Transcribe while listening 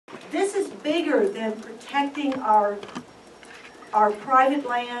This is bigger than protecting our private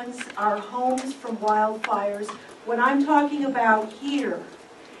lands, our homes from wildfires. What I'm talking about here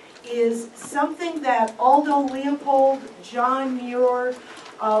is something that Aldo Leopold, John Muir,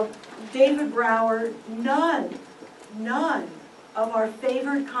 David Brower, none of our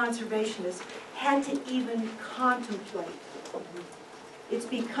favored conservationists had to even contemplate. It's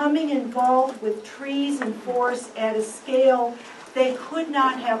becoming involved with trees and forests at a scale they could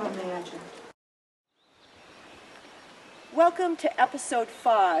not have imagined. Welcome to episode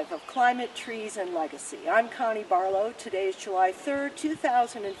 5 of Climate, Trees, and Legacy. I'm Connie Barlow. Today is July 3rd,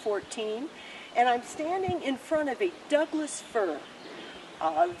 2014, and I'm standing in front of a Douglas Fir.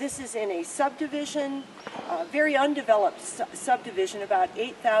 This is in a subdivision, very undeveloped subdivision, about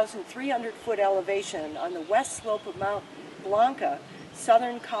 8,300 foot elevation on the west slope of Mount Blanca,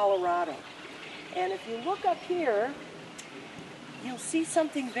 southern Colorado. And if you look up here, you'll see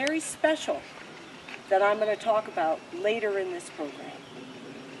something very special that I'm going to talk about later in this program.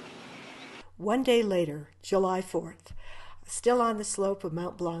 One day later, July 4th, still on the slope of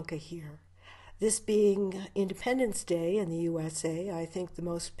Mount Blanca here. This being Independence Day in the USA, I think the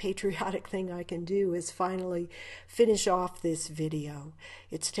most patriotic thing I can do is finally finish off this video.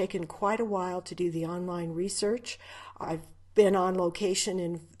 It's taken quite a while to do the online research. I've been on location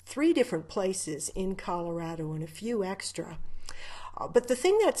in 3 different places in Colorado and a few extra. But the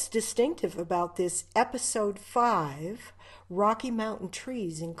thing that's distinctive about this episode 5, Rocky Mountain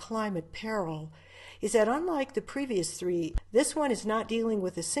Trees in Climate Peril, is that unlike the previous 3, this one is not dealing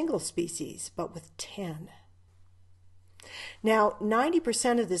with a single species, but with 10. Now,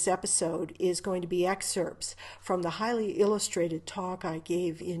 90% of this episode is going to be excerpts from the highly illustrated talk I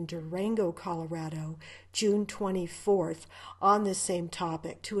gave in Durango, Colorado, June 24th, on this same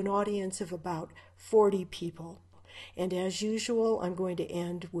topic to an audience of about 40 people. And as usual, I'm going to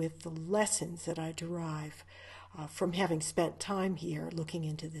end with the lessons that I derive from having spent time here looking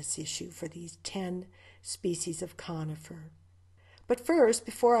into this issue for these 10 species of conifer. But first,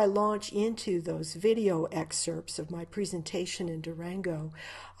 before I launch into those video excerpts of my presentation in Durango,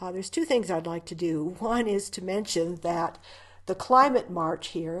 there's 2 things I'd like to do. One is to mention that the climate march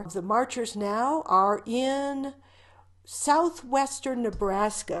here, the marchers now are in southwestern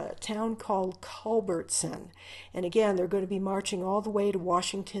Nebraska, a town called Culbertson. And again, they're going to be marching all the way to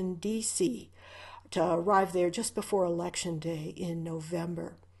Washington, D.C. to arrive there just before Election Day in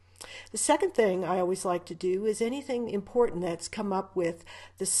November. The second thing I always like to do is anything important that's come up with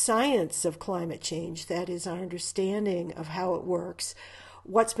the science of climate change, that is our understanding of how it works,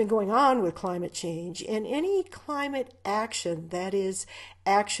 what's been going on with climate change, and any climate action, that is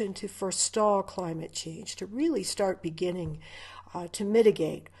action to forestall climate change, to really start beginning to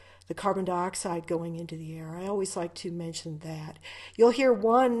mitigate the carbon dioxide going into the air. I always like to mention that. You'll hear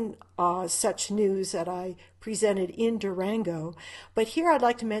one such news that I presented in Durango, but here I'd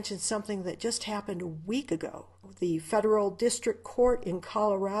like to mention something that just happened a week ago. The Federal District Court in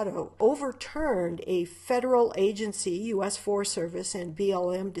Colorado overturned a federal agency, U.S. Forest Service and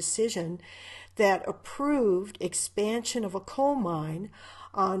BLM decision that approved expansion of a coal mine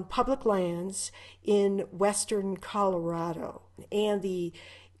on public lands in western Colorado. And the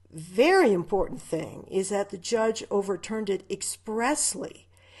very important thing is that the judge overturned it expressly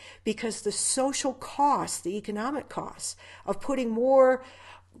because the social costs, the economic costs of putting more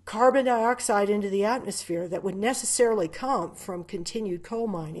carbon dioxide into the atmosphere that would necessarily come from continued coal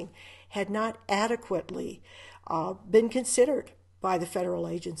mining had not adequately been considered by the federal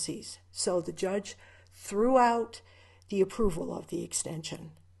agencies. So the judge threw out the approval of the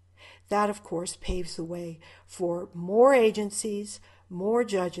extension. That, of course, paves the way for more agencies, more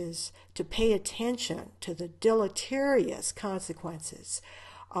judges to pay attention to the deleterious consequences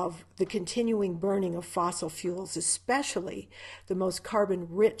of the continuing burning of fossil fuels, especially the most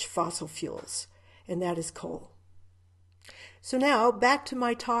carbon-rich fossil fuels, and that is coal. So now, back to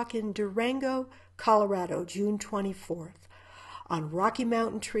my talk in Durango, Colorado, June 24th, on Rocky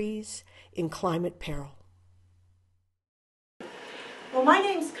Mountain Trees in Climate Peril. Well, my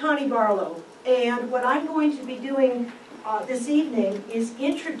name's Connie Barlow, and what I'm going to be doing this evening is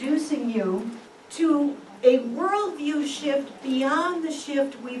introducing you to a worldview shift beyond the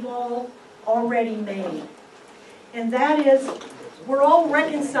shift we've all already made. And that is, we're all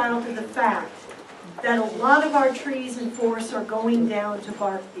reconciled to the fact that a lot of our trees and forests are going down to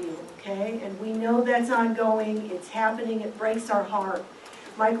bark beetle, okay? And we know that's ongoing, it's happening, it breaks our heart.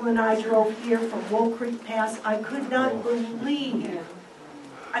 Michael and I drove here from Wolf Creek Pass. I could not believe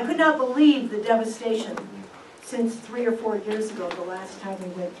the devastation since 3 or 4 years ago, the last time we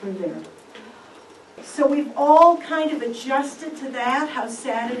went through there. So we've all kind of adjusted to that, how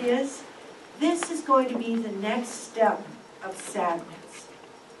sad it is. This is going to be the next step of sadness.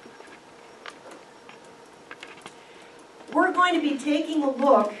 We're going to be taking a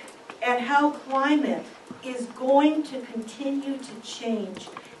look at how climate is going to continue to change,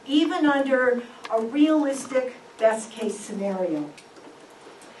 even under a realistic best-case scenario.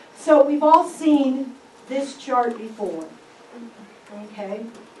 So we've all seen this chart before, okay?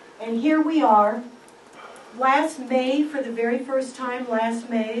 And here we are. Last May, for the very first time last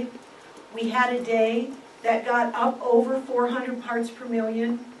May, we had a day that got up over 400 parts per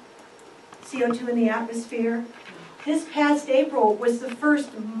million CO2 in the atmosphere. This past April was the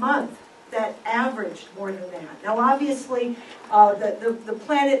first month that averaged more than that. Now obviously, the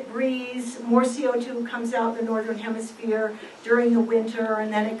planet breathes, more CO2 comes out in the northern hemisphere during the winter,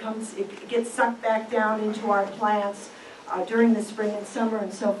 and then it gets sucked back down into our plants during the spring and summer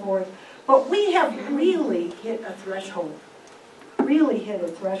and so forth. But we have really hit a threshold,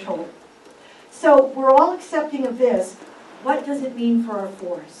 So we're all accepting of this. What does it mean for our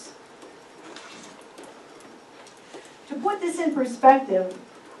forests? To put this in perspective,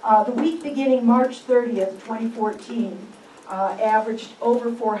 the week beginning March 30th, 2014, averaged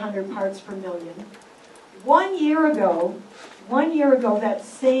over 400 parts per million. 1 year ago, that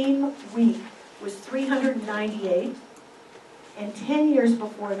same week was 398, and 10 years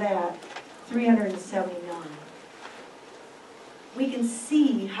before that, 379. We can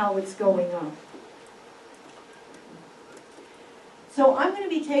see how it's going up. So I'm going to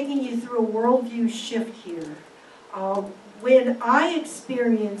be taking you through a worldview shift here. When I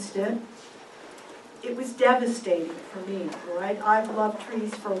experienced it, it was devastating for me, right? I've loved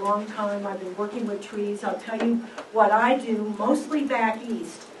trees for a long time. I've been working with trees. I'll tell you what I do, mostly back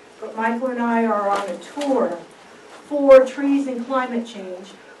east. But Michael and I are on a tour for trees and climate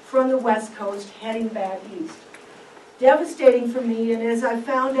change from the West Coast heading back east. Devastating for me, and as I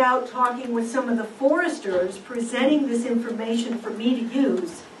found out talking with some of the foresters presenting this information for me to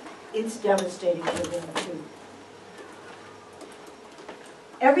use, it's devastating for them too.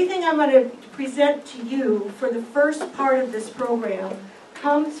 Everything I'm going to present to you for the first part of this program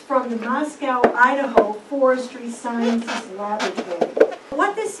comes from the Moscow, Idaho Forestry Sciences Laboratory.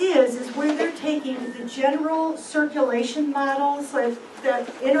 What this is where they're taking the general circulation models that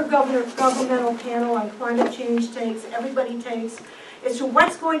Intergovernmental Panel on Climate Change takes, everybody takes, as to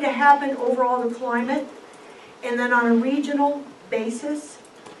what's going to happen overall to climate, and then on a regional basis,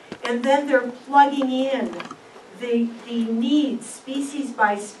 and then they're plugging in the needs, species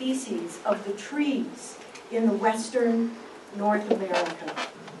by species, of the trees in the western North America.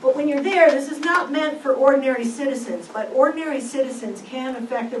 But when you're there, this is not meant for ordinary citizens, but ordinary citizens can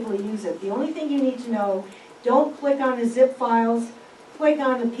effectively use it. The only thing you need to know, don't click on the zip files, click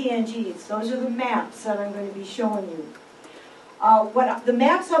on the PNGs. Those are the maps that I'm going to be showing you. The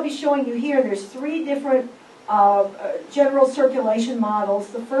maps I'll be showing you here, there's 3 different general circulation models.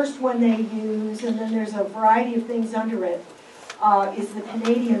 The first one they use, and then there's a variety of things under it, is the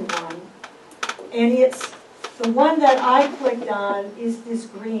Canadian one. And it's the one that I clicked on is this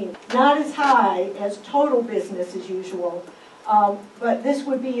green. Not as high as total business as usual, but this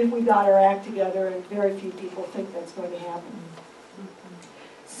would be if we got our act together, and very few people think that's going to happen.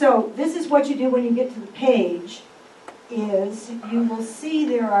 So this is what you do when you get to the page, is you will see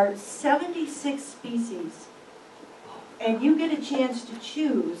there are 76 species. And you get a chance to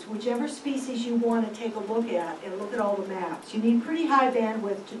choose whichever species you want to take a look at and look at all the maps. You need pretty high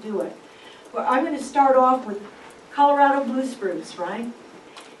bandwidth to do it. But I'm going to start off with Colorado blue spruce, right?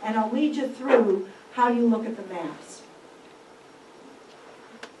 And I'll lead you through how you look at the maps.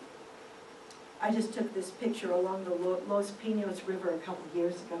 I just took this picture along the Los Pinos River a couple of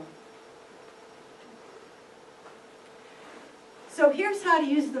years ago. So here's how to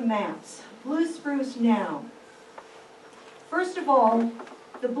use the maps. Blue spruce now. First of all,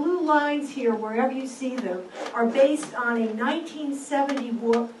 the blue lines here, wherever you see them, are based on a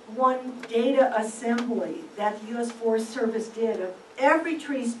 1971 data assembly that the U.S. Forest Service did of every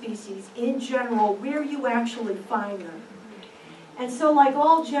tree species in general, where you actually find them. And so like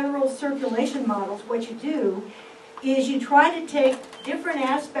all general circulation models, what you do is you try to take different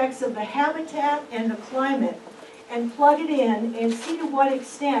aspects of the habitat and the climate and plug it in and see to what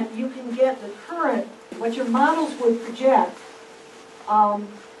extent you can get the current, what your models would project,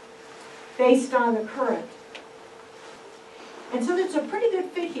 based on the current. And so there's a pretty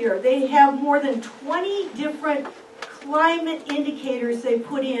good fit here. They have more than 20 different climate indicators they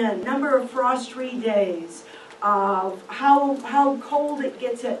put in, number of frost-free days, of how cold it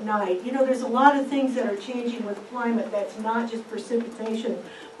gets at night. You know, there's a lot of things that are changing with climate that's not just precipitation,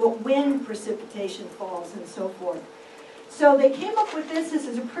 but when precipitation falls and so forth. So they came up with this. This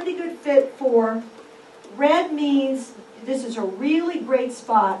is a pretty good fit for red. Means this is a really great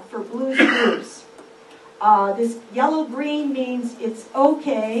spot for blue spruce. This yellow-green means it's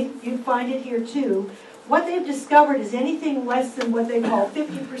okay. You'd find it here too. What they've discovered is anything less than what they call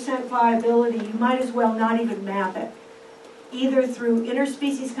 50% viability, you might as well not even map it, either through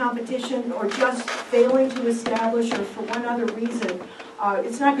interspecies competition or just failing to establish, or for one other reason.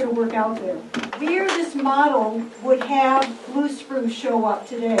 It's not going to work out there. Where this model would have blue spruce show up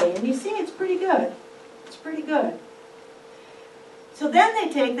today, and you see it's pretty good. It's pretty good. So then they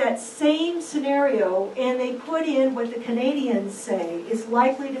take that same scenario and they put in what the Canadians say is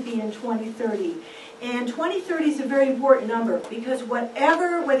likely to be in 2030. And 2030 is a very important number because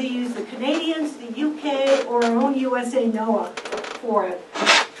whether you use the Canadians, the UK, or our own USA NOAA for it,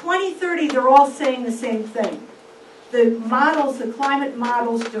 2030 they're all saying the same thing. The models, the climate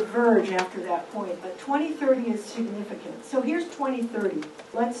models diverge after that point, but 2030 is significant. So here's 2030.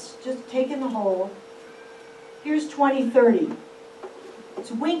 Let's just take in the whole. Here's 2030.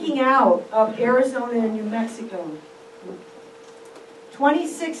 It's winking out of Arizona and New Mexico.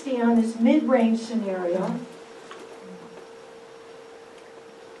 2060 on this mid-range scenario.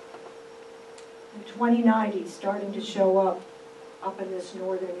 And 2090 starting to show up in this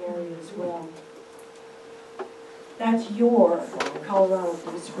northern area as well. That's your Colorado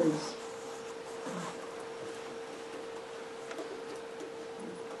blue spruce.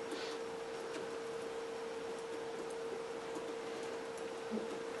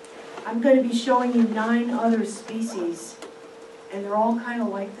 I'm going to be showing you 9 other species, and they're all kind of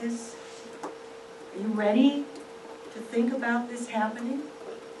like this. Are you ready to think about this happening?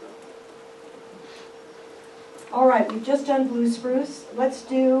 All right, we've just done blue spruce. Let's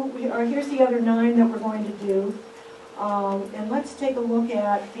do, here's the other 9 that we're going to do. And let's take a look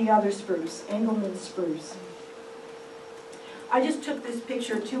at the other spruce, Engelmann spruce. I just took this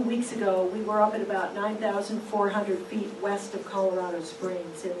picture 2 weeks ago. We were up at about 9,400 feet west of Colorado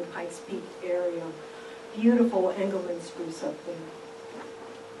Springs in the Pikes Peak area. Beautiful Engelmann spruce up there.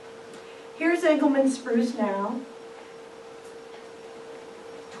 Here's Engelmann spruce now.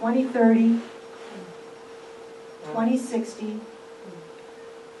 2030, 2060,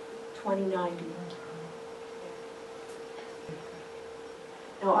 2090.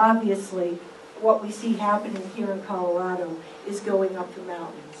 Now obviously, what we see happening here in Colorado is going up the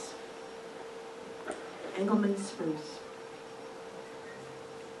mountains. Engelmann spruce.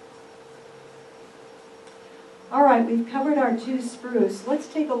 All right, we've covered our 2 spruce. Let's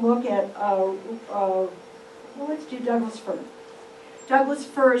take a look at, well, let's do Douglas fir. Douglas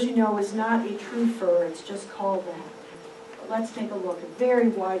fir, as you know, is not a true fir. It's just called that. But let's take a look. A very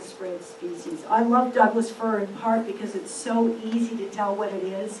widespread species. I love Douglas fir in part because it's so easy to tell what it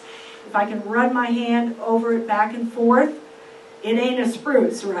is. If I can run my hand over it back and forth, it ain't a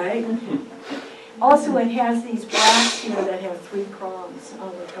spruce, right? Also, it has these bracts here that have 3 prongs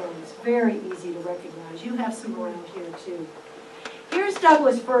on the cones. Very easy to recognize. You have some around here, too. Here's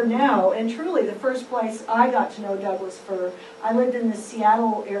Douglas fir now, and truly the first place I got to know Douglas fir, I lived in the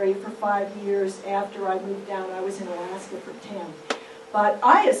Seattle area for 5 years after I moved down. I was in Alaska for 10. But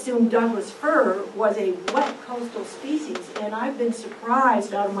I assumed Douglas fir was a wet coastal species, and I've been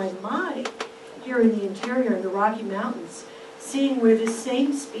surprised out of my mind here in the interior in the Rocky Mountains, seeing where this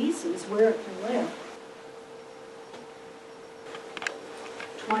same species, where it can live.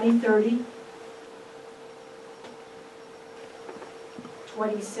 2030,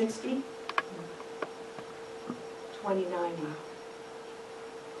 2060, 2090.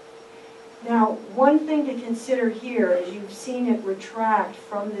 Now, one thing to consider here is you've seen it retract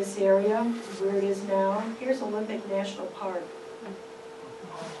from this area, where it is now. Here's Olympic National Park.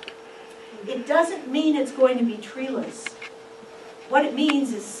 It doesn't mean it's going to be treeless. What it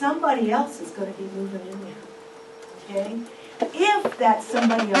means is somebody else is going to be moving in there, okay? If that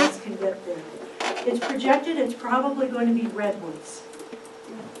somebody else can get there. It's projected it's probably going to be redwoods.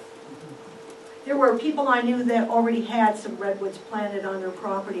 There were people I knew that already had some redwoods planted on their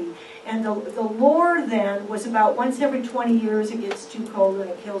property, and the lore then was about once every 20 years it gets too cold and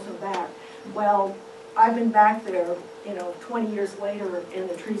it kills them back. Well, I've been back there, 20 years later, and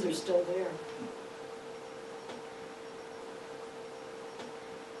the trees are still there.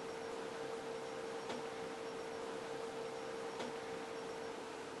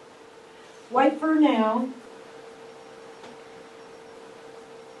 White fir now.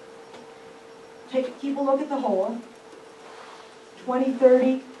 Keep a look at the whole.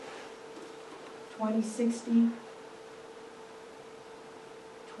 2030, 2060,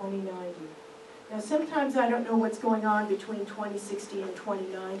 2090. Now sometimes I don't know what's going on between 2060 and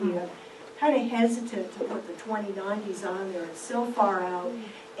 2090. I'm kind of hesitant to put the 2090s on there. It's so far out.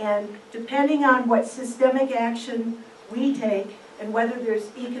 And depending on what systemic action we take and whether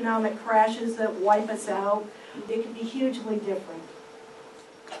there's economic crashes that wipe us out, it can be hugely different.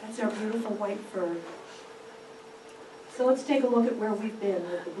 That's our beautiful white fir. So let's take a look at where we've been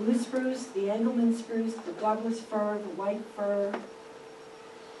with the blue spruce, the Engelmann spruce, the Douglas fir, the white fir.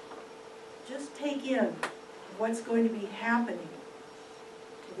 Just take in what's going to be happening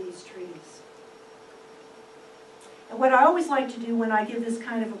to these trees. And what I always like to do when I give this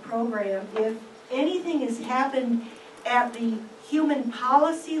kind of a program, if anything has happened at the human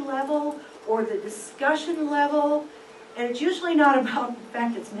policy level or the discussion level, and it's usually not about, in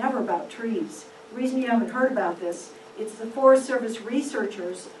fact, it's never about trees. The reason you haven't heard about this, it's the Forest Service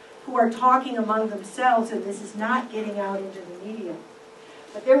researchers who are talking among themselves, and this is not getting out into the media.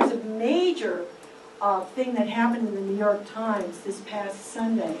 But there was a major thing that happened in the New York Times this past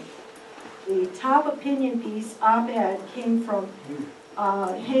Sunday. The top opinion piece, op-ed, came from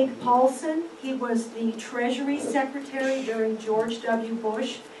Henry M Paulson. He was the Treasury Secretary during George W.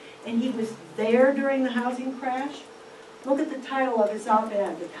 Bush, and he was there during the housing crash. Look at the title of his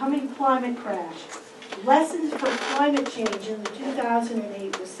op-ed, The Coming Climate Crash, Lessons for Climate Change in the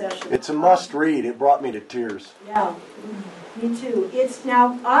 2008 Recession. It's a must-read. It brought me to tears. Yeah, me too. It's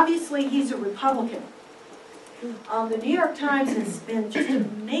now, obviously, he's a Republican. The New York Times has been just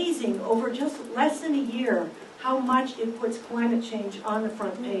amazing over just less than a year how much it puts climate change on the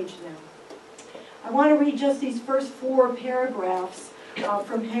front page now. I want to read just these first 4 paragraphs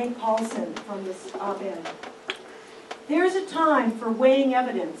from Henry Paulson from this op-ed. There's a time for weighing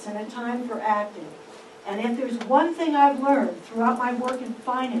evidence and a time for acting. And if there's one thing I've learned throughout my work in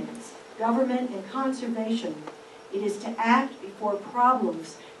finance, government, and conservation, it is to act before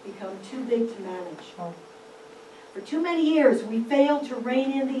problems become too big to manage. For too many years, we failed to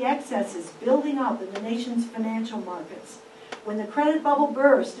rein in the excesses building up in the nation's financial markets. When the credit bubble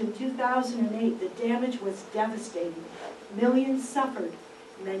burst in 2008, the damage was devastating. Millions suffered,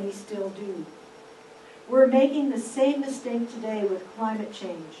 many still do. We're making the same mistake today with climate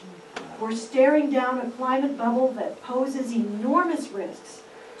change. We're staring down a climate bubble that poses enormous risks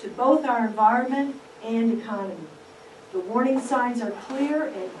to both our environment and economy. The warning signs are clear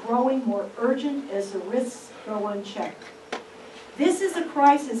and growing more urgent as the risks go unchecked. This is a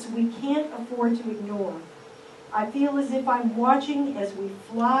crisis we can't afford to ignore. I feel as if I'm watching as we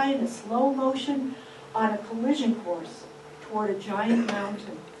fly in a slow motion on a collision course toward a giant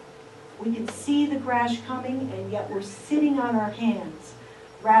mountain. We can see the crash coming, and yet we're sitting on our hands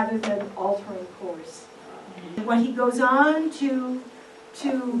rather than altering course. And what he goes on to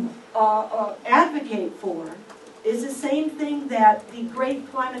advocate for is the same thing that the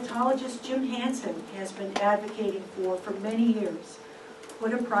great climatologist Jim Hansen has been advocating for many years.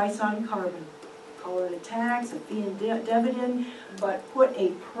 Put a price on carbon. Call it a tax, a fee and dividend, but put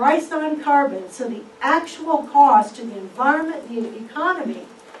a price on carbon so the actual cost to the environment, the economy,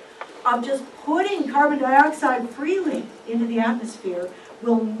 of just putting carbon dioxide freely into the atmosphere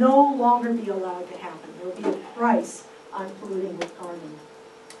will no longer be allowed to happen. There will be a price on polluting with carbon.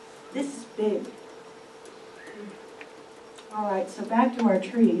 This is big. All right, so back to our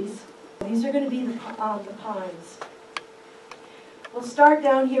trees. These are going to be the pines. We'll start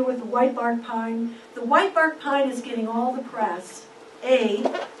down here with the whitebark pine. The whitebark pine is getting all the press, A,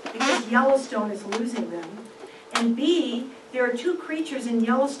 because Yellowstone is losing them, and B, there are 2 creatures in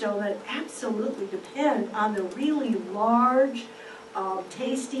Yellowstone that absolutely depend on the really large,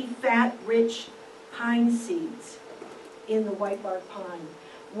 tasty, fat, rich pine seeds in the whitebark pine.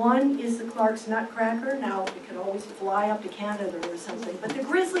 One is the Clark's nutcracker. Now, it can always fly up to Canada or something, but the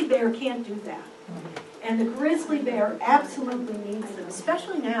grizzly bear can't do that. And the grizzly bear absolutely needs them,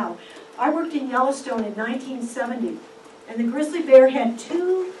 especially now. I worked in Yellowstone in 1970, and the grizzly bear had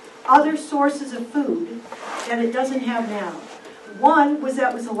 2 other sources of food that it doesn't have now. One was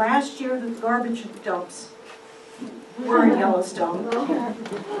that was the last year that the garbage dumps were in Yellowstone.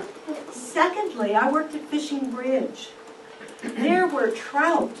 Secondly, I worked at Fishing Bridge. There were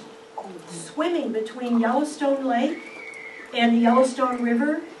trout swimming between Yellowstone Lake and the Yellowstone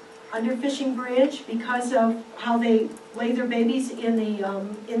River under Fishing Bridge because of how they lay their babies in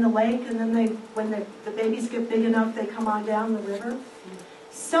the lake, and then when the babies get big enough, they come on down the river.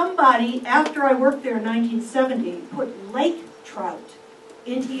 Somebody, after I worked there in 1970, put lake trout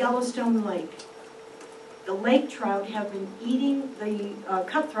into Yellowstone Lake. The lake trout have been eating the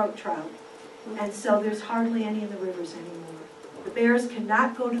cutthroat trout, and so there's hardly any in the rivers anymore. The bears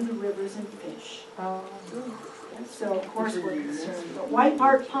cannot go to the rivers and fish. So, of course, we're concerned. But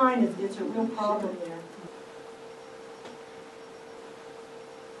Whitebark Pine is a real problem there.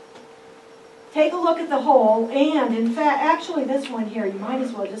 Take a look at the hole, and in fact, actually this one here, you might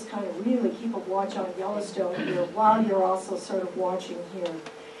as well just kind of really keep a watch on Yellowstone here while you're also sort of watching here.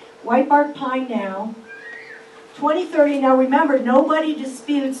 Whitebark Pine now. 2030, now remember, nobody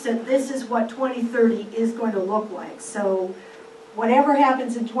disputes that this is what 2030 is going to look like. So whatever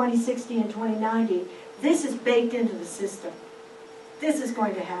happens in 2060 and 2090, this is baked into the system. This is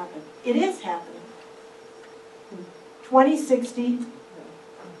going to happen. It is happening. 2060,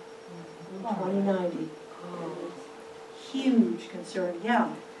 2090. Huge concern,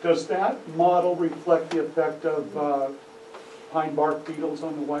 yeah. Does that model reflect the effect of pine bark beetles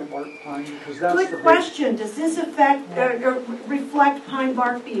on the whitebark pine? Because that's Good question. Does this affect reflect pine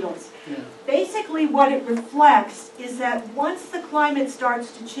bark beetles? Yeah. Basically, what it reflects is that once the climate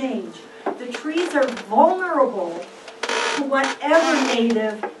starts to change, the trees are vulnerable to whatever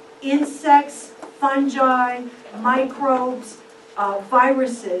native insects, fungi, microbes,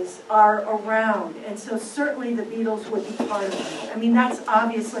 viruses are around. And so certainly the beetles would be part of it. I mean, that's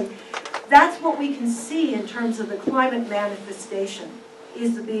obviously, that's what we can see in terms of the climate manifestation,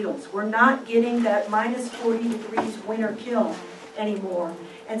 is the beetles. We're not getting that minus 40 degrees winter kill anymore.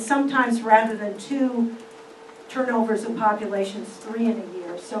 And sometimes rather than 2 turnovers of populations, 3 in a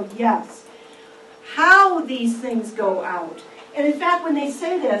year. So yes, how these things go out. And in fact, when they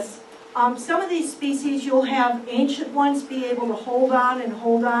say this, some of these species, you'll have ancient ones be able to hold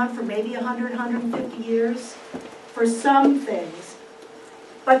on for maybe 100, 150 years for some things,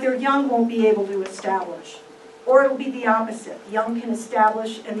 but their young won't be able to establish. Or it'll be the opposite. The young can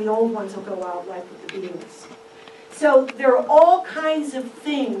establish and the old ones will go out like with the beetles. So there are all kinds of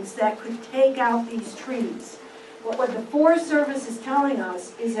things that could take out these trees. But what the Forest Service is telling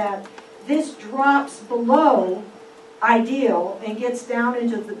us is that this drops below ideal and gets down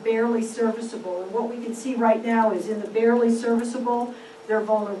into the barely serviceable. And what we can see right now is in the barely serviceable, they're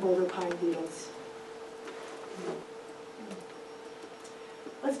vulnerable to pine beetles.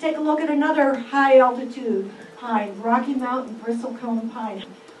 Let's take a look at another high altitude pine, Rocky Mountain Bristlecone Pine.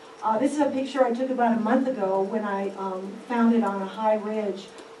 This is a picture I took about a month ago when I found it on a high ridge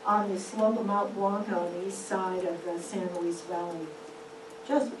on the slope of Mount Blanc on the east side of the San Luis Valley.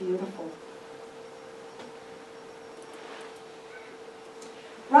 Just beautiful.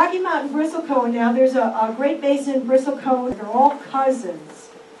 Rocky Mountain Bristlecone, now there's a Great Basin Bristlecone. They're all cousins,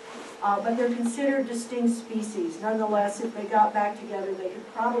 but they're considered distinct species. Nonetheless, if they got back together, they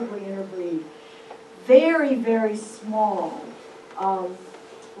could probably interbreed. Very, very small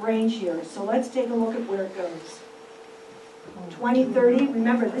range here. So let's take a look at where it goes. 2030,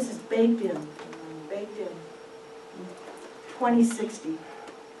 remember this is baked in. Baked in. 2060.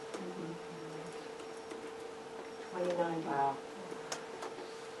 2090. Wow.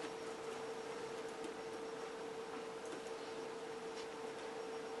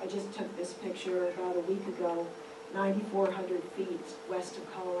 I just took this picture about a week ago, 9,400 feet west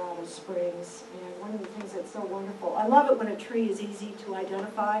of Colorado Springs. And one of the things that's so wonderful, I love it when a tree is easy to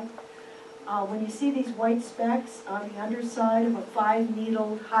identify. When you see these white specks on the underside of a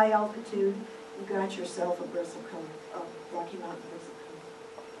 5-needled high altitude, you got yourself a bristlecone, Rocky Mountain bristlecone.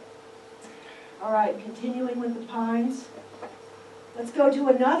 All right, continuing with the pines. Let's go to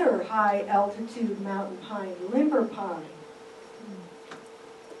another high altitude mountain pine, limber pine.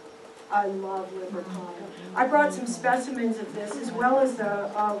 I love limber pine. I brought some specimens of this as well as the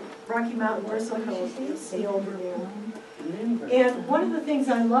Rocky Mountain bristlecone you see over there. And one of the things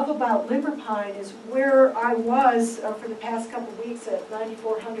I love about limber pine is where I was for the past couple of weeks at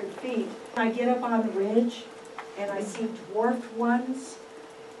 9,400 feet. I get up on the ridge and I see dwarfed ones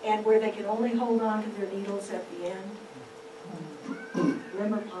and where they can only hold on to their needles at the end.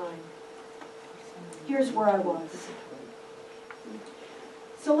 Limber pine. Here's where I was.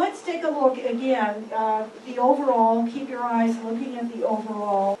 So let's take a look again, the overall, keep your eyes looking at the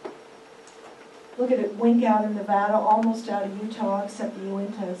overall. Look at it wink out in Nevada, almost out of Utah, except the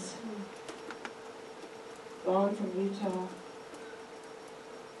Uintas. Gone from Utah.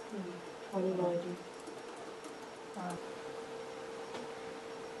 2090.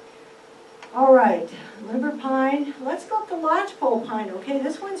 All right, limber pine. Let's go up to lodgepole pine. Okay,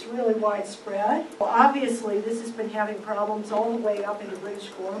 this one's really widespread. Well, obviously, this has been having problems all the way up into British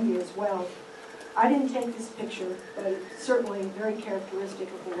Columbia as well. I didn't take this picture, but it's certainly very characteristic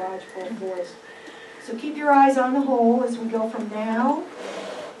of the lodgepole forest. So keep your eyes on the hole as we go from now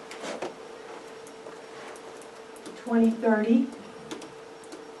to 2030,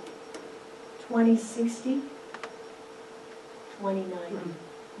 2060, 2090.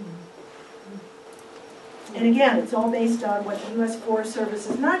 And again, it's all based on what the U.S. Forest Service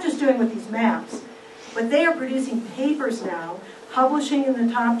is not just doing with these maps, but they are producing papers now, publishing in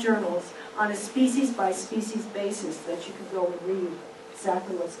the top journals on a species-by-species basis that you can go and read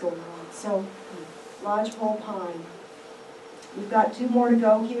exactly what's going on. So, Lodgepole Pine. We've got 2 more to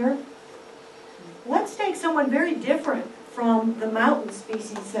go here. Let's take someone very different from the mountain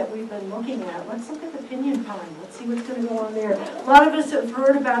species that we've been looking at. Let's look at the Pinyon Pine. Let's see what's going to go on there. A lot of us have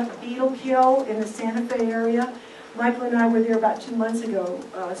heard about the beetle kill in the Santa Fe area. Michael and I were there about 2 months ago,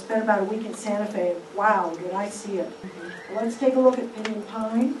 spent about a week in Santa Fe. Wow, did I see it. Well, let's take a look at Pinyon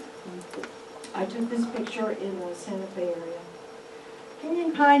Pine. I took this picture in the Santa Fe area.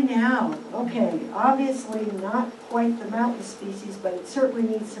 Pinyon Pine now, okay, obviously not quite the mountain species, but it certainly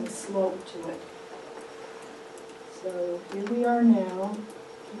needs some slope to it. So here we are now.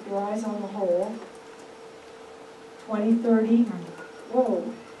 Keep your eyes on the hole. 2030.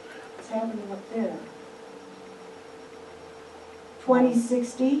 Whoa, what's happening up there?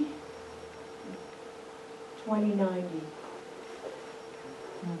 2060. 2090.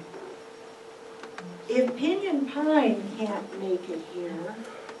 If Pinyon Pine can't make it here,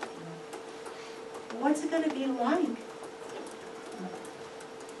 what's it going to be like?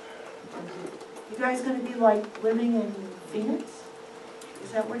 You guys going to be like living in Phoenix?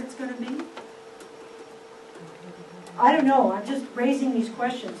 Is that what it's going to be? I don't know. I'm just raising these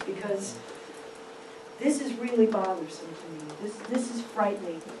questions because this is really bothersome to me. This is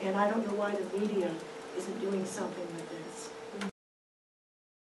frightening, and I don't know why the media isn't doing something with this.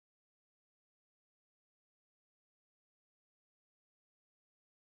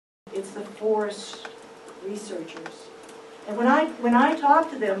 It's the forest researchers. And when I talk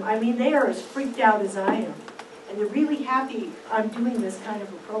to them, I mean, they are as freaked out as I am. And they're really happy I'm doing this kind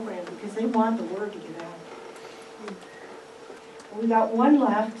of a program because they want the word to get out. Well, we got one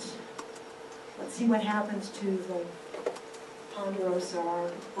left. Let's see what happens to the Ponderosa, our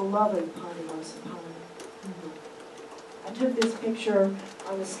beloved Ponderosa Pine. I took this picture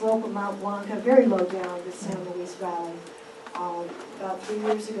on the slope of Mount Blanca, very low down the San Luis Valley. About 3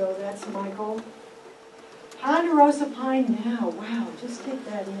 years ago. That's Michael. Ponderosa Pine now. Wow, just take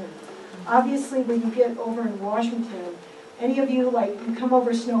that in. Obviously, when you get over in Washington, any of you, like, you come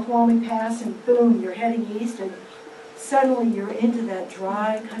over Snoqualmie Pass and boom, you're heading east and suddenly you're into that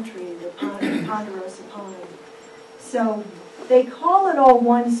dry country, the Ponderosa Pine. So they call it all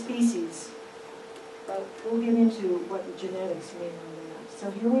one species, but we'll get into what the genetics mean on that. So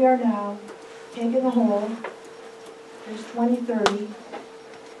here we are now, taking the hole. Here's 2030,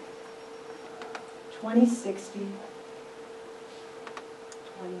 2060, 2090.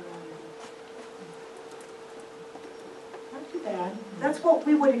 Not too bad. That's what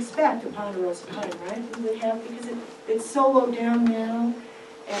we would expect of Ponderosa Pine, right? We would have, because it's so low down now,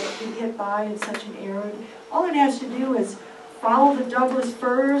 and it can get by in such an arid. All it has to do is follow the Douglas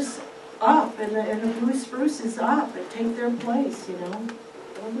Firs up, and the blue spruces up, and take their place, you know.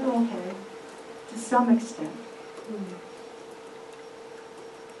 Well, we're okay, to some extent.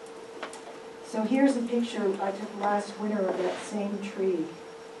 So here's a picture I took last winter of that same tree.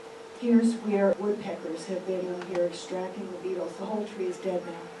 Here's where woodpeckers have been in here extracting the beetles. The whole tree is dead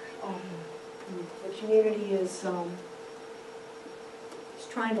now. The community is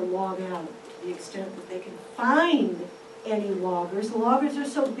trying to log out to the extent that they can find any loggers. The loggers are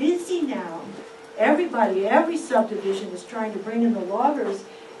so busy now. Everybody, every subdivision is trying to bring in the loggers,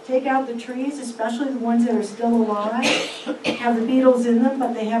 take out the trees, especially the ones that are still alive, have the beetles in them,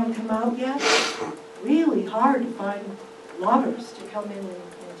 but they haven't come out yet. Really hard to find loggers to come in and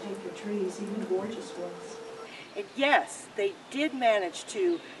take your trees, even gorgeous ones. And yes, they did manage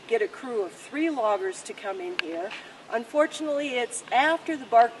to get a crew of 3 loggers to come in here. Unfortunately, it's after the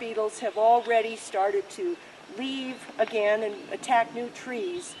bark beetles have already started to leave again and attack new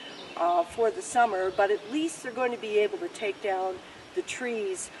trees for the summer, but at least they're going to be able to take down the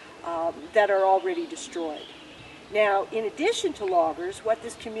trees that are already destroyed. Now, in addition to loggers, what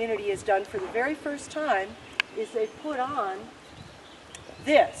this community has done for the very first time is they've put on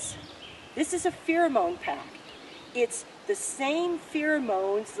this. This is a pheromone pack. It's the same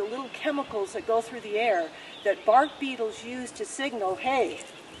pheromones, the little chemicals that go through the air, that bark beetles use to signal, hey,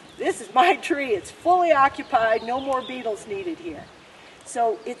 this is my tree, it's fully occupied, no more beetles needed here.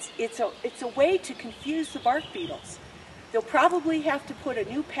 So it's a way to confuse the bark beetles. They'll probably have to put a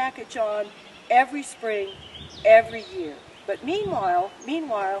new package on every spring, every year. But meanwhile,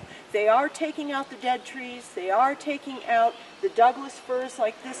 they are taking out the dead trees, they are taking out the Douglas Firs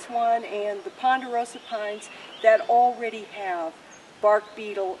like this one and the Ponderosa Pines that already have bark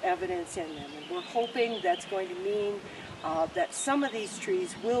beetle evidence in them. And we're hoping that's going to mean that some of these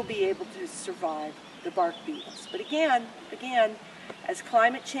trees will be able to survive the bark beetles. But again, as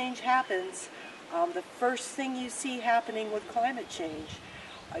climate change happens, the first thing you see happening with climate change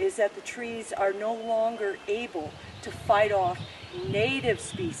is that the trees are no longer able to fight off native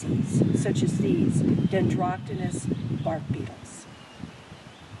species, such as these dendroctonous bark beetles.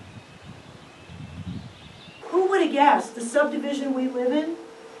 Who would have guessed the subdivision we live in?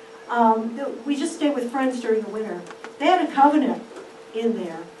 We just stay with friends during the winter. They had a covenant in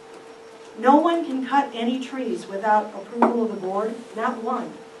there. No one can cut any trees without approval of the board, not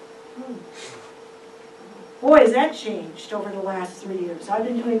one. Boy, has that changed over the last 3 years. I've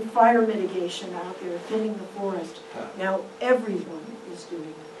been doing fire mitigation out there, thinning the forest. Now everyone is doing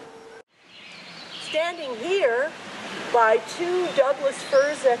it. Standing here by 2 Douglas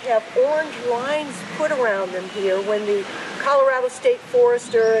firs that have orange lines put around them here when the Colorado State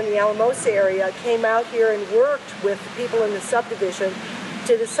Forester in the Alamosa area came out here and worked with the people in the subdivision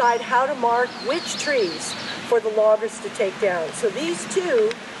to decide how to mark which trees for the loggers to take down. So these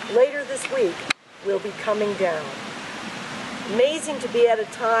 2, later this week, will be coming down. Amazing to be at a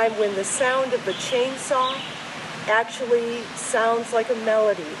time when the sound of the chainsaw actually sounds like a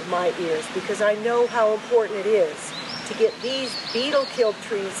melody to my ears, because I know how important it is to get these beetle-killed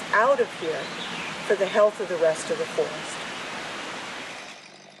trees out of here for the health of the rest of the forest.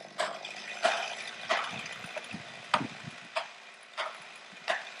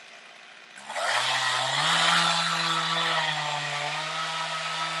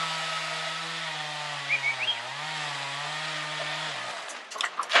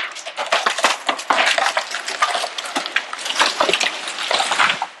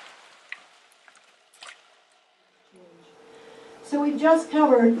 So we've just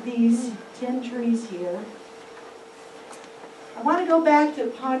covered these 10 trees here. I want to go back to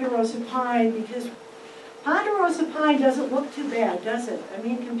Ponderosa Pine because Ponderosa Pine doesn't look too bad, does it? I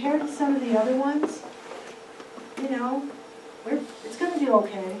mean, compared to some of the other ones, you know, it's going to do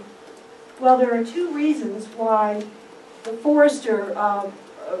okay. Well, there are 2 reasons why the forester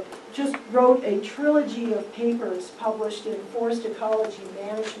just wrote a trilogy of papers published in Forest Ecology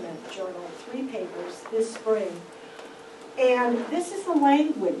Management Journal, 3 papers this spring. And this is the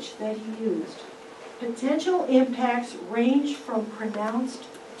language that he used. Potential impacts range from pronounced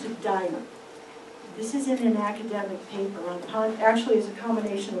to dire. This is in an academic paper on actually is a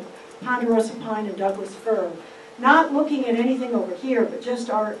combination of Ponderosa Pine and Douglas Fir. Not looking at anything over here, but just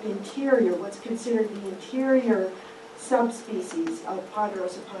our interior, what's considered the interior subspecies of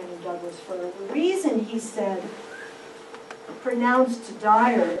Ponderosa Pine and Douglas Fir. The reason he said pronounced to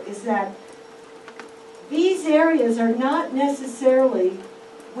dire is that these areas are not necessarily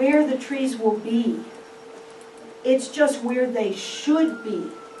where the trees will be. It's just where they should be.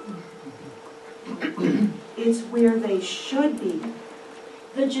 It's where they should be.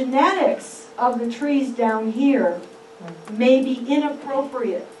 The genetics of the trees down here may be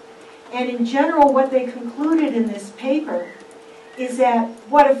inappropriate. And in general, what they concluded in this paper is that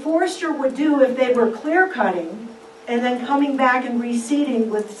what a forester would do if they were clear cutting and then coming back and reseeding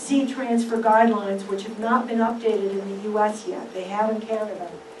with seed transfer guidelines, which have not been updated in the U.S. yet, they have in Canada,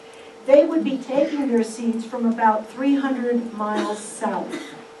 they would be taking their seeds from about 300 miles south.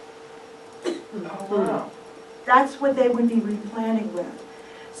 Oh, wow. That's what they would be replanting with.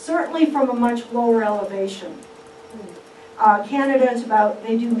 Certainly from a much lower elevation. Canada is about,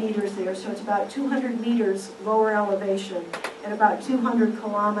 they do meters there, so it's about 200 meters lower elevation and about 200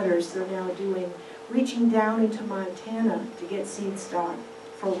 kilometers they're now doing, reaching down into Montana to get seed stock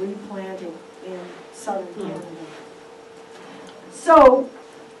for replanting in southern Canada. So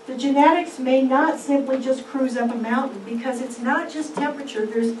the genetics may not simply just cruise up a mountain, because it's not just temperature,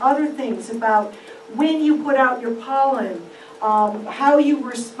 there's other things about when you put out your pollen, how you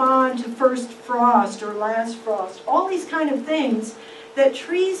respond to first frost or last frost, all these kind of things that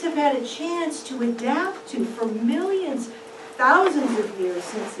trees have had a chance to adapt to for millions, thousands of years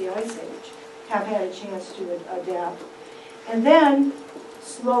since the Ice Age, have had a chance to adapt. And then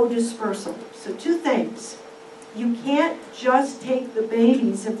slow dispersal. So 2 things. You can't just take the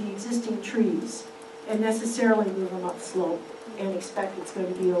babies of the existing trees and necessarily move them up slope and expect it's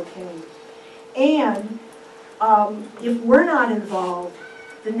going to be okay. And if we're not involved,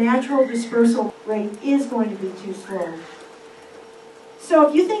 the natural dispersal rate is going to be too slow. So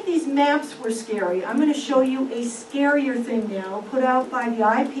if you think these maps were scary, I'm going to show you a scarier thing now, put out by the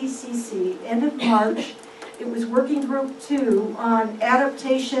IPCC, end of March. It was Working Group 2 on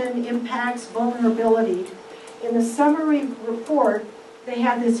adaptation, impacts, vulnerability. In the summary report, they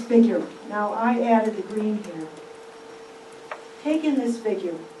had this figure. Now, I added the green here. Take in this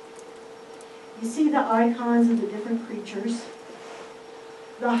figure. You see the icons of the different creatures.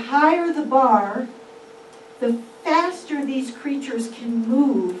 The higher the bar, the faster these creatures can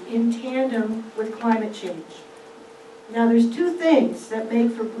move in tandem with climate change. Now there's two things that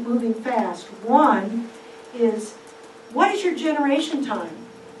make for moving fast. One is, what is your generation time?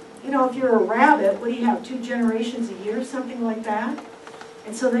 You know, if you're a rabbit, what do you have, 2 generations a year, something like that?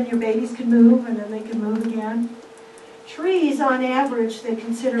 And so then your babies can move, and then they can move again. Trees, on average, they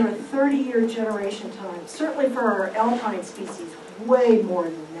consider a 30-year generation time. Certainly for our alpine species, way more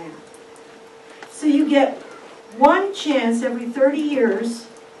than that. So you get one chance every 30 years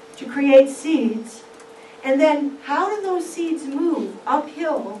to create seeds, and then how do those seeds move,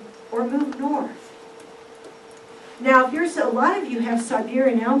 uphill or move north? Now, if you're, a lot of you have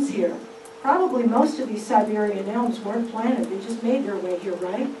Siberian elms here. Probably most of these Siberian elms weren't planted, they just made their way here,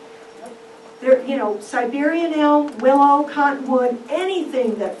 right? They're, you know, Siberian elm, willow, cottonwood,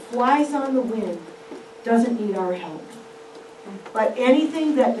 anything that flies on the wind doesn't need our help. But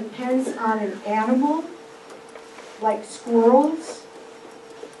anything that depends on an animal, like squirrels,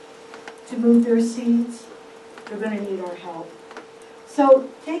 to move their seeds, they're going to need our help. So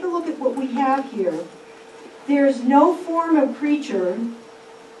take a look at what we have here. There's no form of creature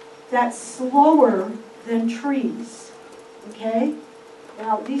that's slower than trees, okay?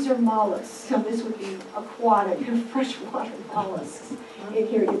 Now, these are mollusks, so this would be aquatic, freshwater mollusks in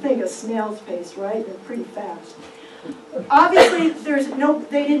here. You think of snail's pace, right? They're pretty fast. Obviously,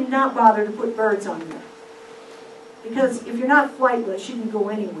 they did not bother to put birds on there. Because if you're not flightless, you can go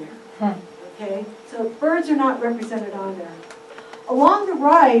anywhere, okay? So birds are not represented on there. Along the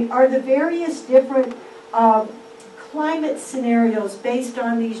right are the various different climate scenarios based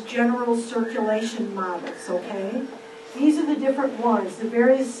on these general circulation models, okay? These are the different ones, the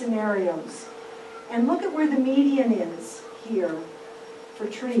various scenarios. And look at where the median is here for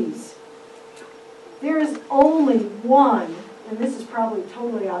trees. There is only one, and this is probably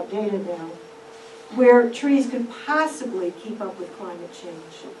totally outdated now, where trees could possibly keep up with climate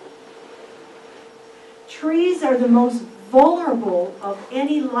change. Trees are the most vulnerable of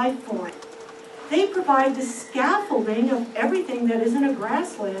any life form. They provide the scaffolding of everything that isn't a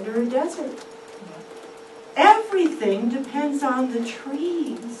grassland or a desert. Everything depends on the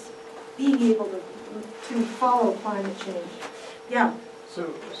trees being able to follow climate change. Yeah?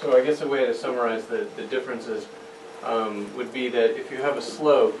 So I guess a way to summarize the differences would be that if you have a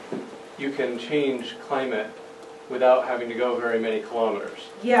slope, you can change climate without having to go very many kilometers.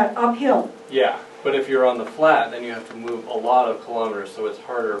 Yeah, uphill. Yeah, but if you're on the flat, then you have to move a lot of kilometers, so it's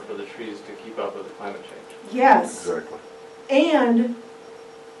harder for the trees to keep up with the climate change. Yes. Exactly. And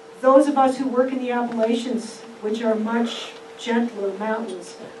those of us who work in the Appalachians, which are much gentler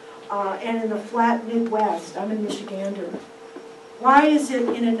mountains, and in the flat Midwest, I'm a Michigander, why is it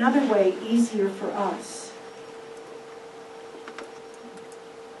in another way easier for us?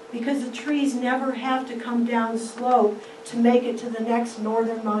 Because the trees never have to come down slope to make it to the next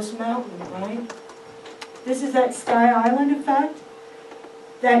northernmost mountain, right? This is that Sky Island effect,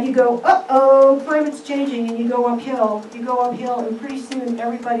 that you go, uh-oh, climate's changing, and you go uphill, and pretty soon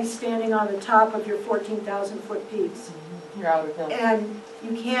everybody's standing on the top of your 14,000-foot peaks. You're out of hill. And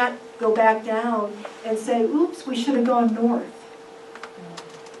you can't go back down and say, oops, we should have gone north.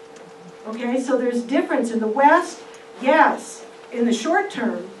 Okay, so there's difference in the West. Yes, in the short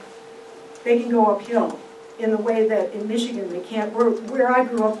term, they can go uphill in the way that in Michigan they can't. Where I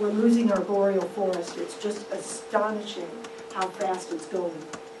grew up, we're losing our boreal forest. It's just astonishing how fast it's going.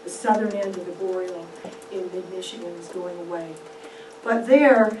 The southern end of the boreal in mid-Michigan is going away. But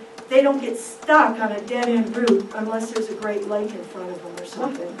there, they don't get stuck on a dead-end route unless there's a Great Lake in front of them or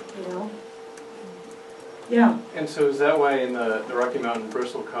something, you know? Yeah. And so is that why in the Rocky Mountain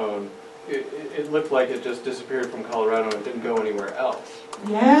Bristlecone, it looked like it just disappeared from Colorado and didn't go anywhere else?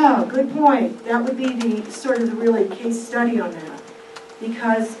 Yeah, good point. That would be the sort of the really case study on that.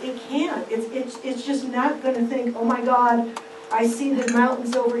 Because it can't. It's just not going to think, oh my God, I see the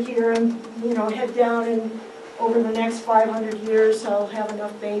mountains over here and, you know, head down and over the next 500 years I'll have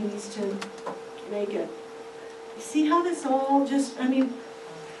enough babies to make it. You see how this all just, I mean,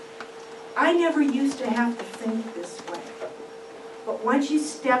 I never used to have to think this way. But once you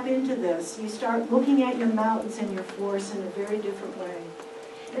step into this, you start looking at your mountains and your forests in a very different way.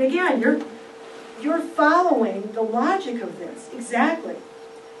 And again, you're following the logic of this, exactly.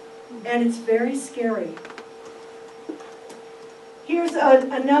 And it's very scary. Here's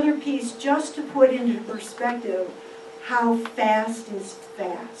another piece just to put into perspective how fast is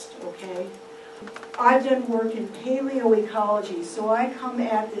fast, okay? I've done work in paleoecology, so I come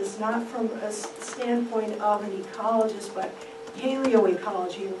at this not from a standpoint of an ecologist, but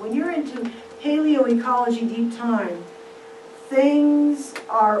paleoecology. And when you're into paleoecology deep time, things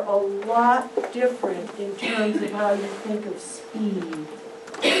are a lot different in terms of how you think of speed.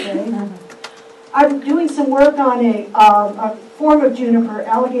 Okay? I'm doing some work on a form of juniper,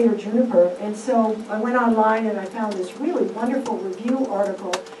 alligator juniper, and so I went online and I found this really wonderful review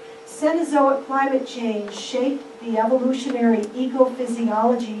article. Cenozoic climate change shaped the evolutionary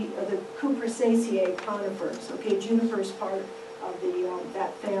ecophysiology of the Cupressaceae conifers. Okay, juniper is part of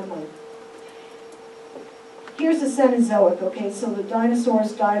that family. Here's the Cenozoic, okay, so the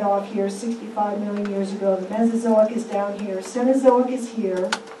dinosaurs died off here 65 million years ago. The Mesozoic is down here. Cenozoic is here.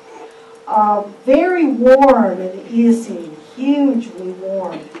 Very warm in the Eocene, hugely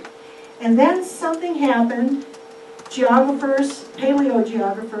warm. And then something happened. Geographers,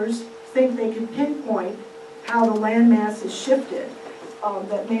 paleogeographers, think they can pinpoint how the landmass is shifted.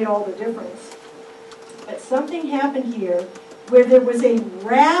 That made all the difference. But something happened here where there was a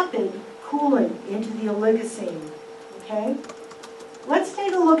rapid cooling into the Oligocene. Okay? Let's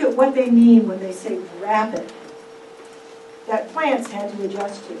take a look at what they mean when they say rapid. That plants had to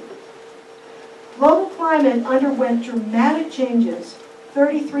adjust to. Global climate underwent dramatic changes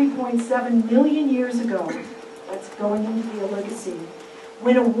 33.7 million years ago. That's going into the Oligocene.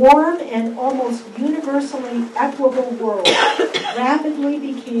 When a warm and almost universally equable world rapidly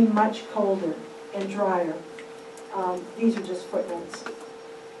became much colder and drier. These are just footnotes.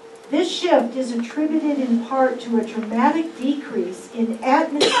 This shift is attributed in part to a dramatic decrease in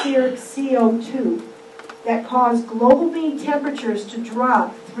atmospheric CO2 that caused global mean temperatures to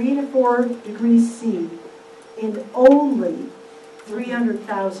drop 3 to 4 degrees C in only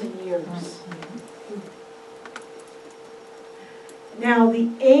 300,000 years. Now the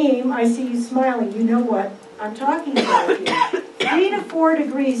aim, I see you smiling, you know what I'm talking about here. 3 to 4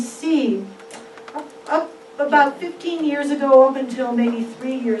 degrees C, up about 15 years ago, up until maybe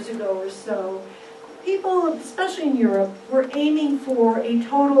 3 years ago or so, people, especially in Europe, were aiming for a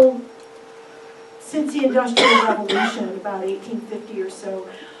total, since the Industrial Revolution, about 1850 or so,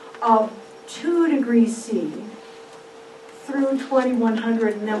 of 2 degrees C through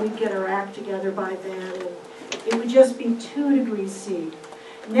 2100, and then we'd get our act together by then, and it would just be 2 degrees C.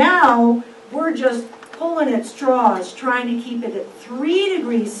 Now, we're just pulling at straws, trying to keep it at 3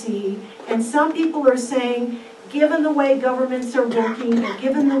 degrees C, and some people are saying, given the way governments are working, and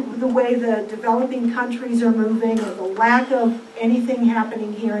given the way the developing countries are moving, and the lack of anything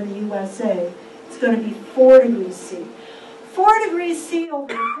happening here in the USA, it's going to be 4 degrees C. 4 degrees C over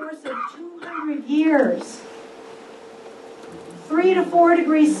the course of 200 years. 3 to 4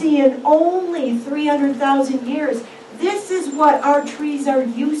 degrees C in only 300,000 years. This is what our trees are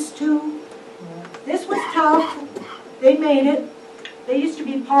used to. This was tough. They made it. They used to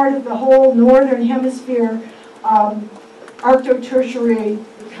be part of the whole northern hemisphere Arcto-Tertiary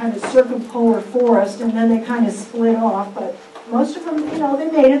kind of circumpolar forest, and then they kind of split off. But most of them, you know, they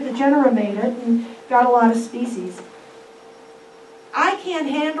made it. The genera made it and got a lot of species. I can't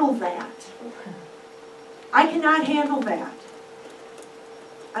handle that. I cannot handle that.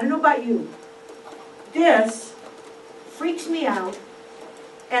 I don't know about you. This freaks me out,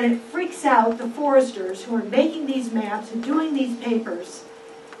 and it freaks out the foresters who are making these maps and doing these papers.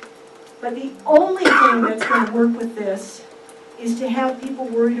 But the only thing that's going to work with this is to have people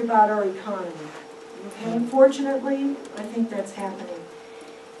worried about our economy. Okay? Unfortunately, I think that's happening.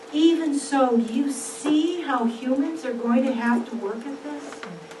 Even so, do you see how humans are going to have to work at this?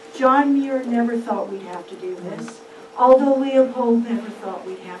 John Muir never thought we'd have to do this. Aldo Leopold never thought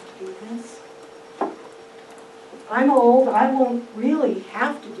we'd have to do this. I'm old, I won't really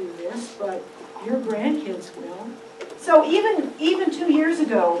have to do this, but your grandkids will. So even 2 years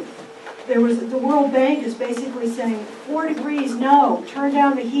ago, the World Bank is basically saying, 4 degrees, no, turn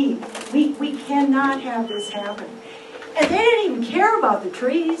down the heat. We cannot have this happen. And they didn't even care about the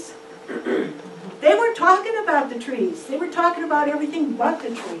trees. They weren't talking about the trees. They were talking about everything but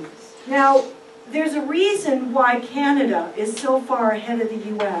the trees. Now, there's a reason why Canada is so far ahead of the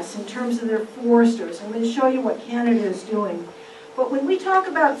U.S. in terms of their foresters. I'm going to show you what Canada is doing. But when we talk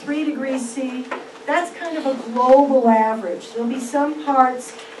about 3 degrees C, that's kind of a global average. There'll be some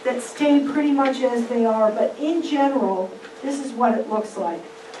parts that stay pretty much as they are, but in general, this is what it looks like.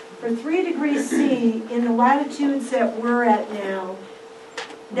 For 3 degrees C, in the latitudes that we're at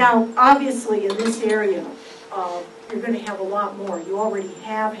now obviously in this area, you're going to have a lot more. You already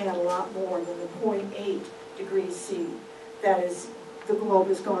have had a lot more than the 0.8 degrees C. That is, the globe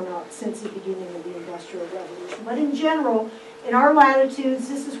has gone up since the beginning of the Industrial Revolution. But in general, in our latitudes,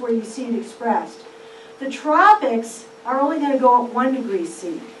 this is where you see it expressed. The tropics are only going to go up 1 degree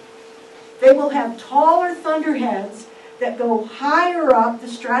C. They will have taller thunderheads that go higher up. The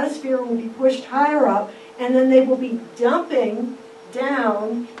stratosphere will be pushed higher up, and then they will be dumping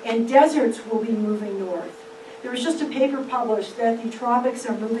down, and deserts will be moving north. There was just a paper published that the tropics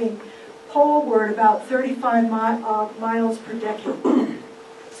are moving poleward about 35 miles per decade.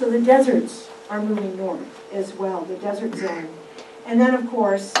 So the deserts are moving north as well, the desert zone. And then, of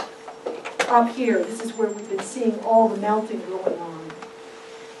course, up here, this is where we've been seeing all the melting going on.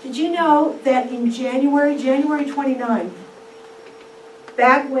 Did you know that in January 29th,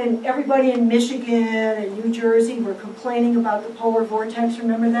 back when everybody in Michigan and New Jersey were complaining about the polar vortex,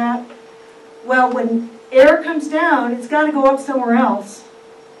 remember that? Well, when air comes down, it's got to go up somewhere else.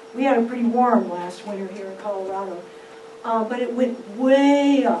 We had a pretty warm last winter here in Colorado, but it went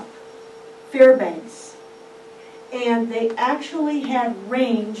way up, Fairbanks. And they actually had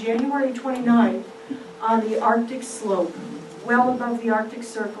rain January 29th on the Arctic slope, well above the Arctic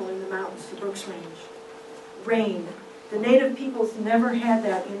Circle in the mountains, the Brooks Range. Rain. The native peoples never had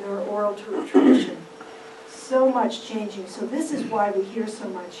that in their oral tradition. So much changing. So this is why we hear so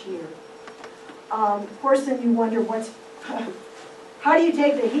much here. Of course, then you wonder how do you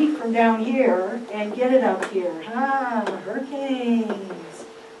take the heat from down here and get it up here? Hurricanes,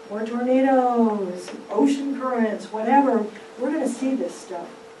 more tornadoes, ocean currents, whatever. We're going to see this stuff.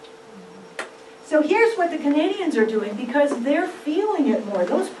 So here's what the Canadians are doing because they're feeling it more.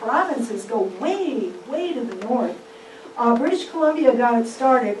 Those provinces go way, way to the north. British Columbia got it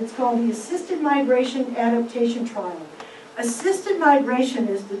started. It's called the Assisted Migration Adaptation Trial. Assisted migration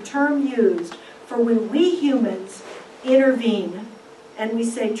is the term used for when we humans intervene and we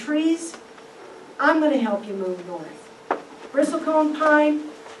say, trees, I'm going to help you move north. Bristlecone pine,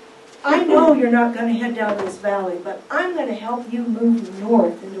 I know you're not going to head down this valley, but I'm going to help you move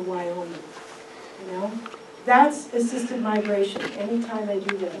north into Wyoming. You know, that's assisted migration, anytime they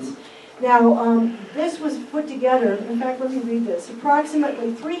do this. Now, this was put together, in fact, let me read this.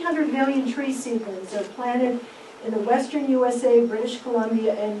 Approximately 300 million tree seedlings are planted in the western USA, British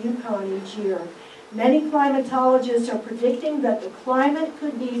Columbia, and Yukon each year. Many climatologists are predicting that the climate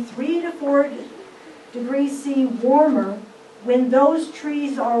could be 3 to 4 degrees C warmer when those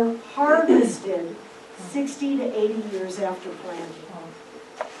trees are harvested 60 to 80 years after planting.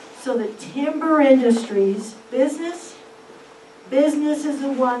 So the timber industries, business is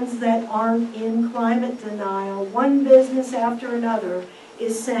the ones that aren't in climate denial. One business after another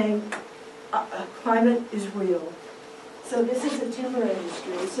is saying climate is real. So this is the timber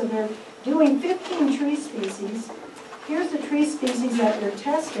industry. So they're doing 15 tree species. Here's the tree species that they're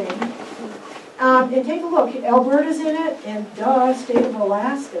testing. And take a look. Alberta's in it, and state of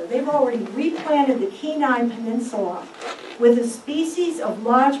Alaska. They've already replanted the Kenai Peninsula with a species of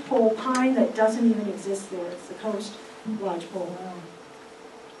lodgepole pine that doesn't even exist there. It's the coast lodgepole.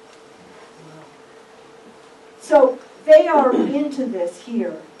 So they are into this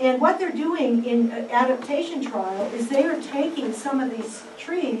here. And what they're doing in an adaptation trial is they are taking some of these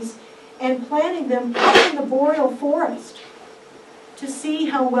trees and planting them up in the boreal forest to see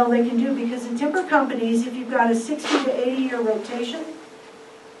how well they can do. Because in timber companies, if you've got a 60 to 80 year rotation,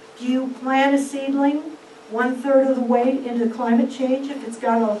 do you plant a seedling 1/3 of the way into climate change if it's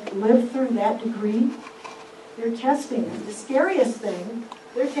got to live through that degree? They're testing it. The scariest thing,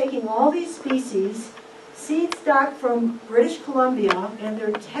 they're taking all these species, seed stock from British Columbia, and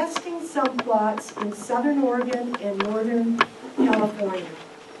they're testing some plots in southern Oregon and northern California.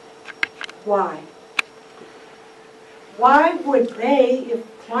 Why? Why would they, if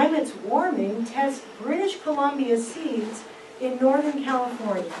climate's warming, test British Columbia seeds in northern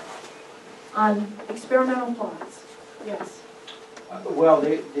California on experimental plots? Yes. Well,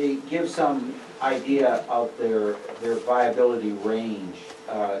 they give some idea of their viability range.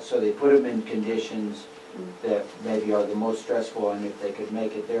 So they put them in conditions that maybe are the most stressful, and if they could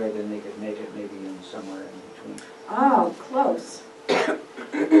make it there, then they could make it maybe in somewhere in between. Oh, close.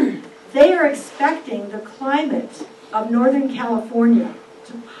 They are expecting the climate of Northern California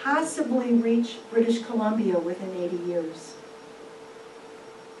to possibly reach British Columbia within 80 years.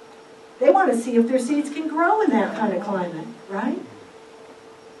 They want to see if their seeds can grow in that kind of climate, right?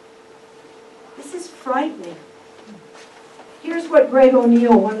 This is frightening. Here's what Greg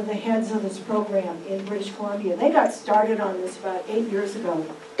O'Neill, one of the heads of this program in British Columbia, they got started on this about 8 years ago.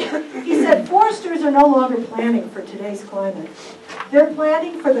 He said, foresters are no longer planning for today's climate. They're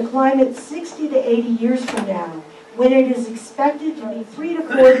planning for the climate 60 to 80 years from now, when it is expected to be 3 to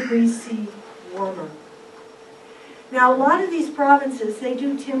 4 degrees C warmer. Now, a lot of these provinces, they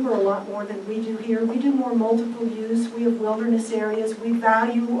do timber a lot more than we do here. We do more multiple use. We have wilderness areas. We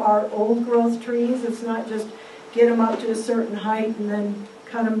value our old growth trees. It's not just get them up to a certain height and then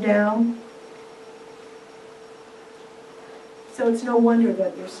cut them down. So it's no wonder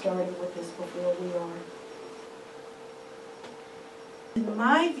that they're starting with this before we are. In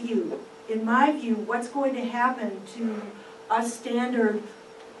my view, what's going to happen to us standard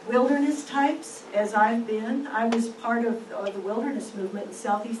wilderness types, as I've been, I was part of the wilderness movement in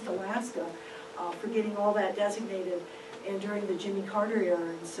southeast Alaska, for getting all that designated, and during the Jimmy Carter era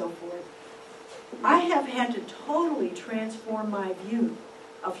and so forth. I have had to totally transform my view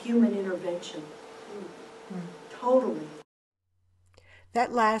of human intervention. Totally.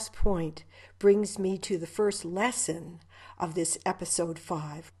 That last point brings me to the first lesson of this episode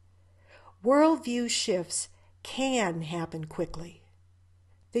 5. Worldview shifts can happen quickly.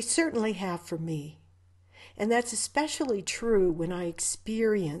 They certainly have for me. And that's especially true when I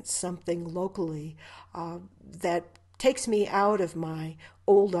experience something locally that takes me out of my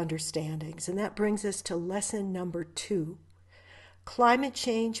old understandings. And that brings us to lesson number 2. Climate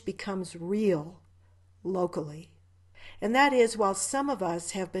change becomes real locally. And that is, while some of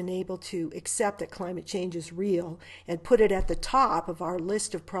us have been able to accept that climate change is real and put it at the top of our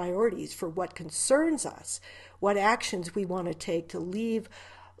list of priorities for what concerns us, what actions we want to take to leave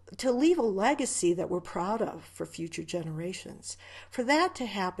a legacy that we're proud of for future generations. For that to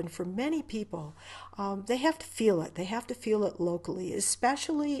happen for many people, they have to feel it. They have to feel it locally,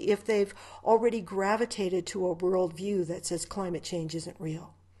 especially if they've already gravitated to a worldview that says climate change isn't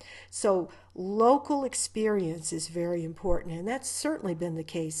real. So local experience is very important, and that's certainly been the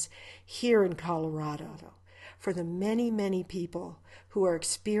case here in Colorado for the many, many people who are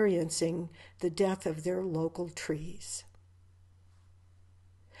experiencing the death of their local trees.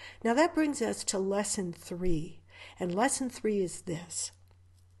 Now that brings us to lesson 3, and lesson 3 is this.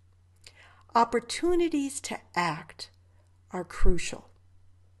 Opportunities to act are crucial.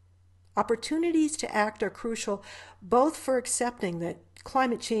 Opportunities to act are crucial both for accepting that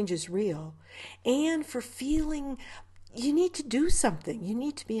climate change is real and for feeling you need to do something, you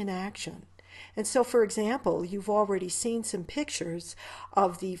need to be in action. And so, for example, you've already seen some pictures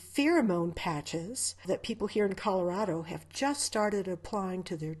of the pheromone patches that people here in Colorado have just started applying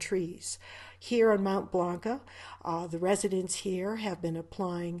to their trees. Here on Mount Blanca, the residents here have been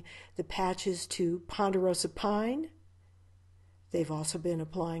applying the patches to Ponderosa Pine. They've also been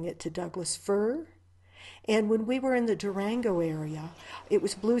applying it to Douglas Fir. And when we were in the Durango area, it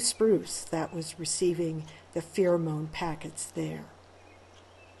was blue spruce that was receiving the pheromone packets there.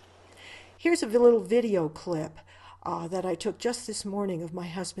 Here's a little video clip that I took just this morning of my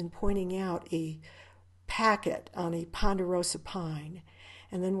husband pointing out a packet on a Ponderosa pine.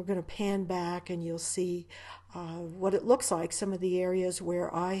 And then we're going to pan back and you'll see what it looks like, some of the areas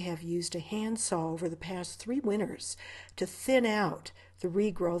where I have used a handsaw over the past 3 winters to thin out the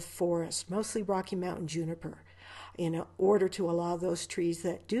regrowth forest, mostly Rocky Mountain juniper, in order to allow those trees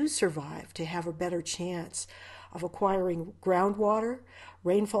that do survive to have a better chance of acquiring groundwater,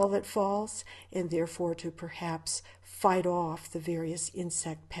 rainfall that falls, and therefore to perhaps fight off the various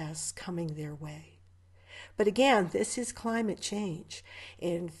insect pests coming their way. But again, this is climate change,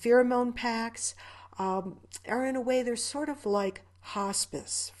 and pheromone packs are in a way, they're sort of like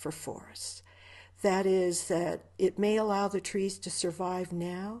hospice for forests. That is, that it may allow the trees to survive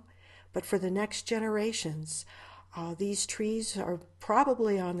now, but for the next generations, these trees are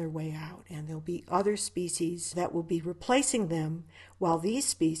probably on their way out, and there'll be other species that will be replacing them while these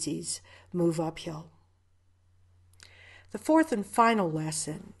species move uphill. The fourth and final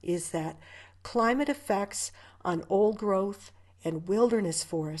lesson is that climate effects on old growth and wilderness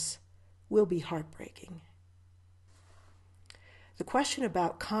forests will be heartbreaking. The question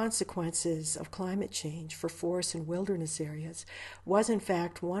about consequences of climate change for forests and wilderness areas was in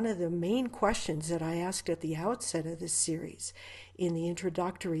fact one of the main questions that I asked at the outset of this series in the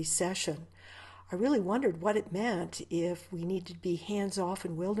introductory session. I really wondered what it meant if we needed to be hands-off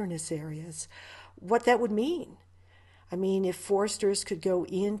in wilderness areas, what that would mean. I mean, if foresters could go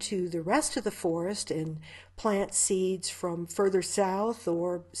into the rest of the forest and plant seeds from further south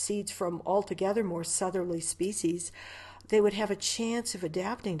or seeds from altogether more southerly species, they would have a chance of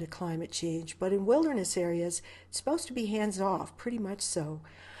adapting to climate change. But in wilderness areas, it's supposed to be hands-off, pretty much so.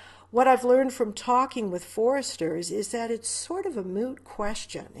 What I've learned from talking with foresters is that it's sort of a moot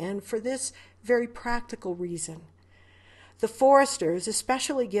question, and for this very practical reason. The foresters,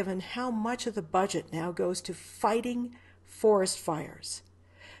 especially given how much of the budget now goes to fighting forest fires,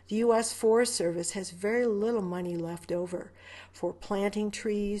 the U.S. Forest Service has very little money left over for planting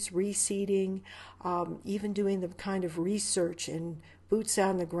trees, reseeding, even doing the kind of research and boots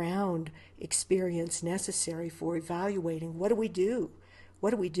on the ground experience necessary for evaluating what do we do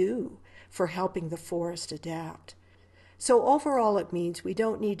for helping the forest adapt. So overall, it means we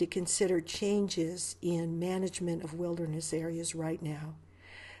don't need to consider changes in management of wilderness areas right now.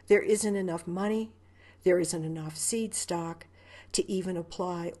 There isn't enough money, there isn't enough seed stock to even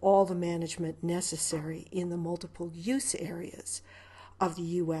apply all the management necessary in the multiple use areas of the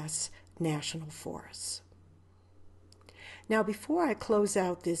U.S. national forests. Now, before I close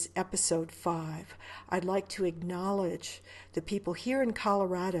out this episode 5, I'd like to acknowledge the people here in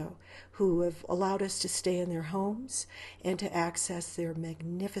Colorado who have allowed us to stay in their homes and to access their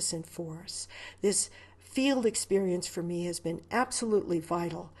magnificent forests. This field experience for me has been absolutely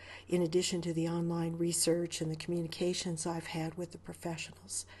vital, in addition to the online research and the communications I've had with the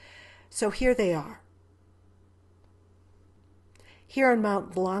professionals. So here they are. Here in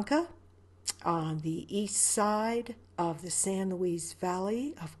Mount Blanca, on the east side of the San Luis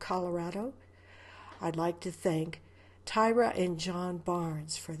Valley of Colorado, I'd like to thank Tyra and John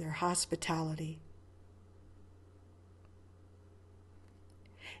Barnes for their hospitality.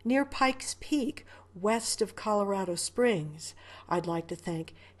 Near Pikes Peak, west of Colorado Springs, I'd like to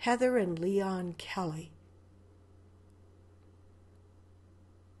thank Heather and Leon Kelly.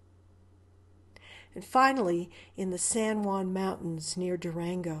 And finally, in the San Juan Mountains near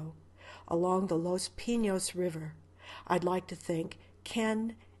Durango, along the Los Pinos River, I'd like to thank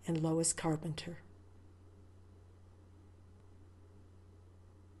Ken and Lois Carpenter.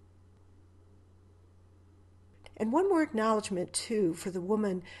 And one more acknowledgement, too, for the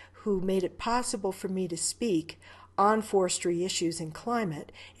woman who made it possible for me to speak on forestry issues and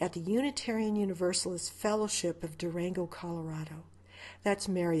climate at the Unitarian Universalist Fellowship of Durango, Colorado. That's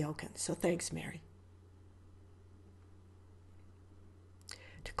Mary Oken, so thanks, Mary.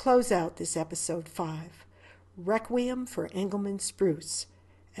 To close out this episode 5, Requiem for Engelmann Spruce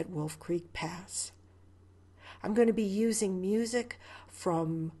at Wolf Creek Pass. I'm going to be using music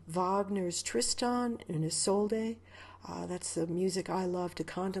from Wagner's Tristan and Isolde. That's the music I love to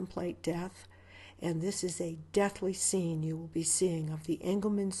contemplate death. And this is a deathly scene you will be seeing of the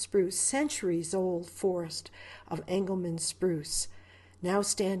Engelmann Spruce, centuries-old forest of Engelmann Spruce, now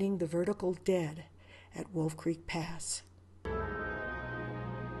standing the vertical dead at Wolf Creek Pass.